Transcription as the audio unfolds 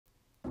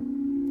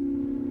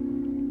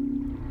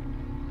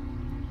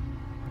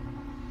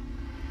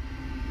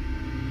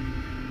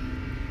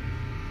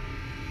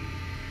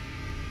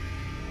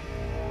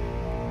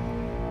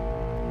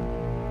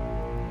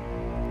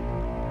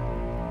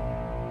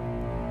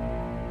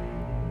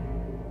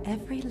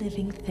Every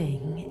living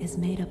thing is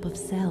made up of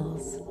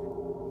cells.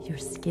 Your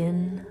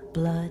skin,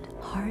 blood,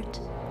 heart,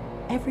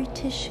 every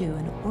tissue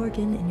and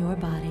organ in your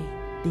body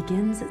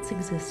begins its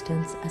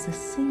existence as a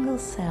single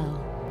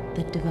cell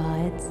that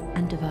divides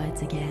and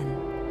divides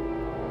again.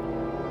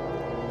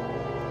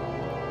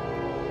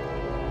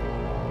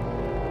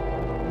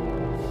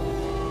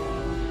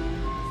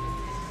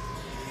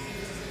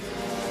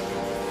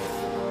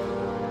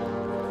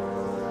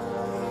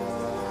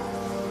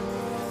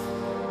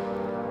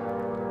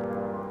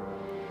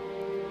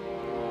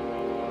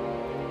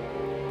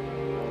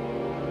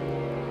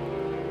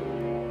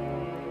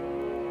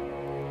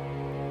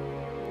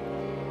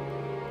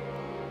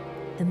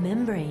 The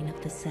membrane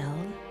of the cell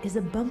is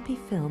a bumpy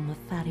film of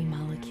fatty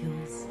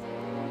molecules.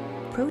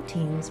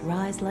 Proteins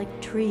rise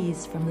like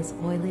trees from this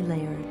oily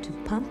layer to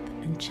pump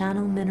and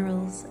channel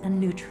minerals and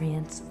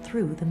nutrients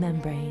through the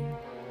membrane.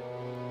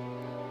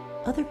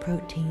 Other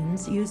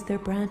proteins use their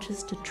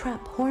branches to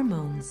trap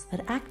hormones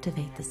that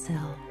activate the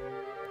cell.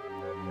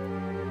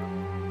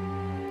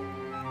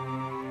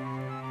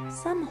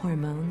 Some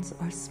hormones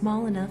are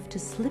small enough to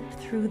slip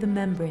through the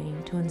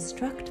membrane to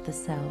instruct the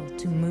cell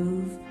to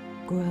move,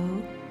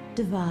 grow,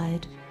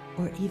 divide,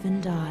 or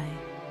even die.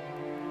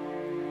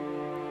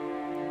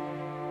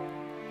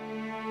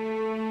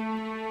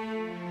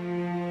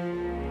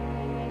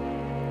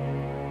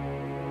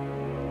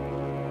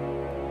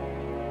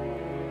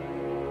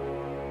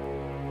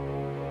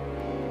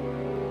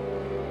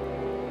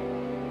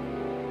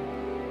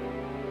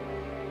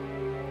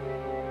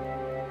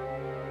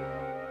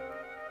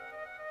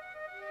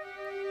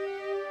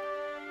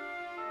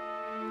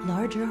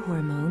 Larger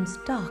hormones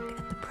dock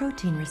at the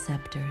protein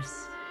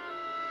receptors.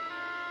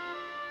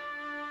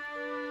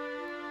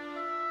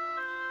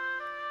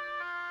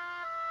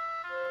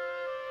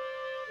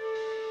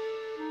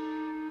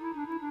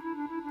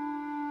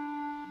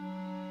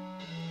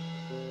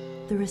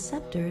 The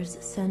receptors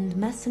send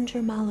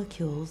messenger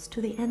molecules to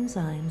the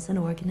enzymes and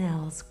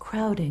organelles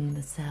crowding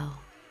the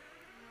cell.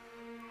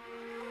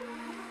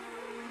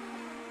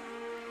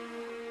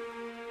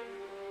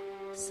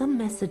 Some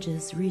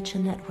messages reach a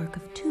network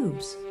of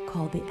tubes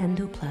called the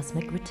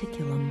endoplasmic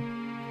reticulum.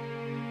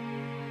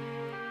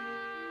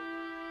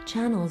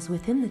 Channels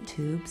within the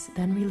tubes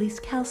then release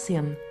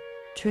calcium,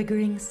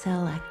 triggering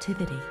cell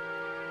activity.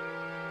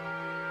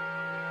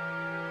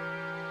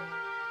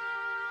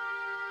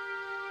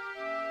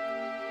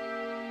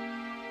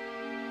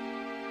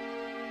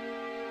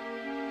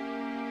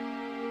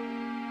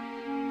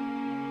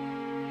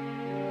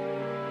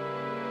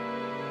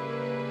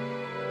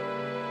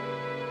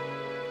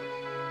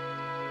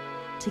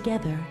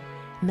 Together,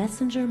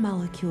 messenger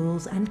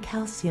molecules and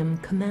calcium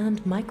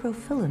command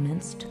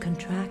microfilaments to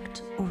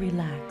contract or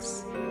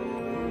relax.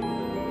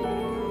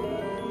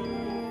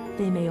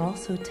 They may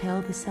also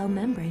tell the cell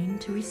membrane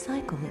to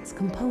recycle its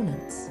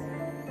components.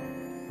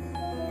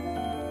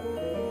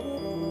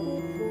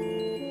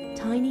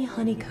 Tiny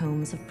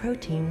honeycombs of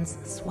proteins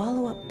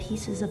swallow up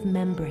pieces of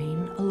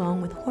membrane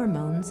along with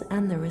hormones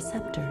and their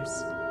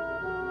receptors.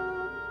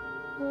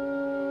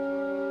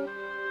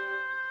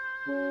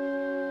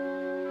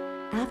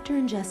 After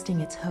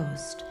ingesting its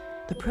host,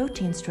 the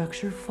protein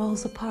structure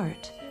falls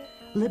apart,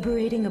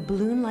 liberating a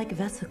balloon-like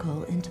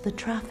vesicle into the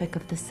traffic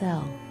of the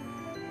cell.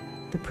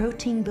 The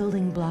protein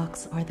building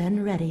blocks are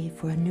then ready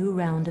for a new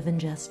round of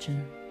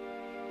ingestion.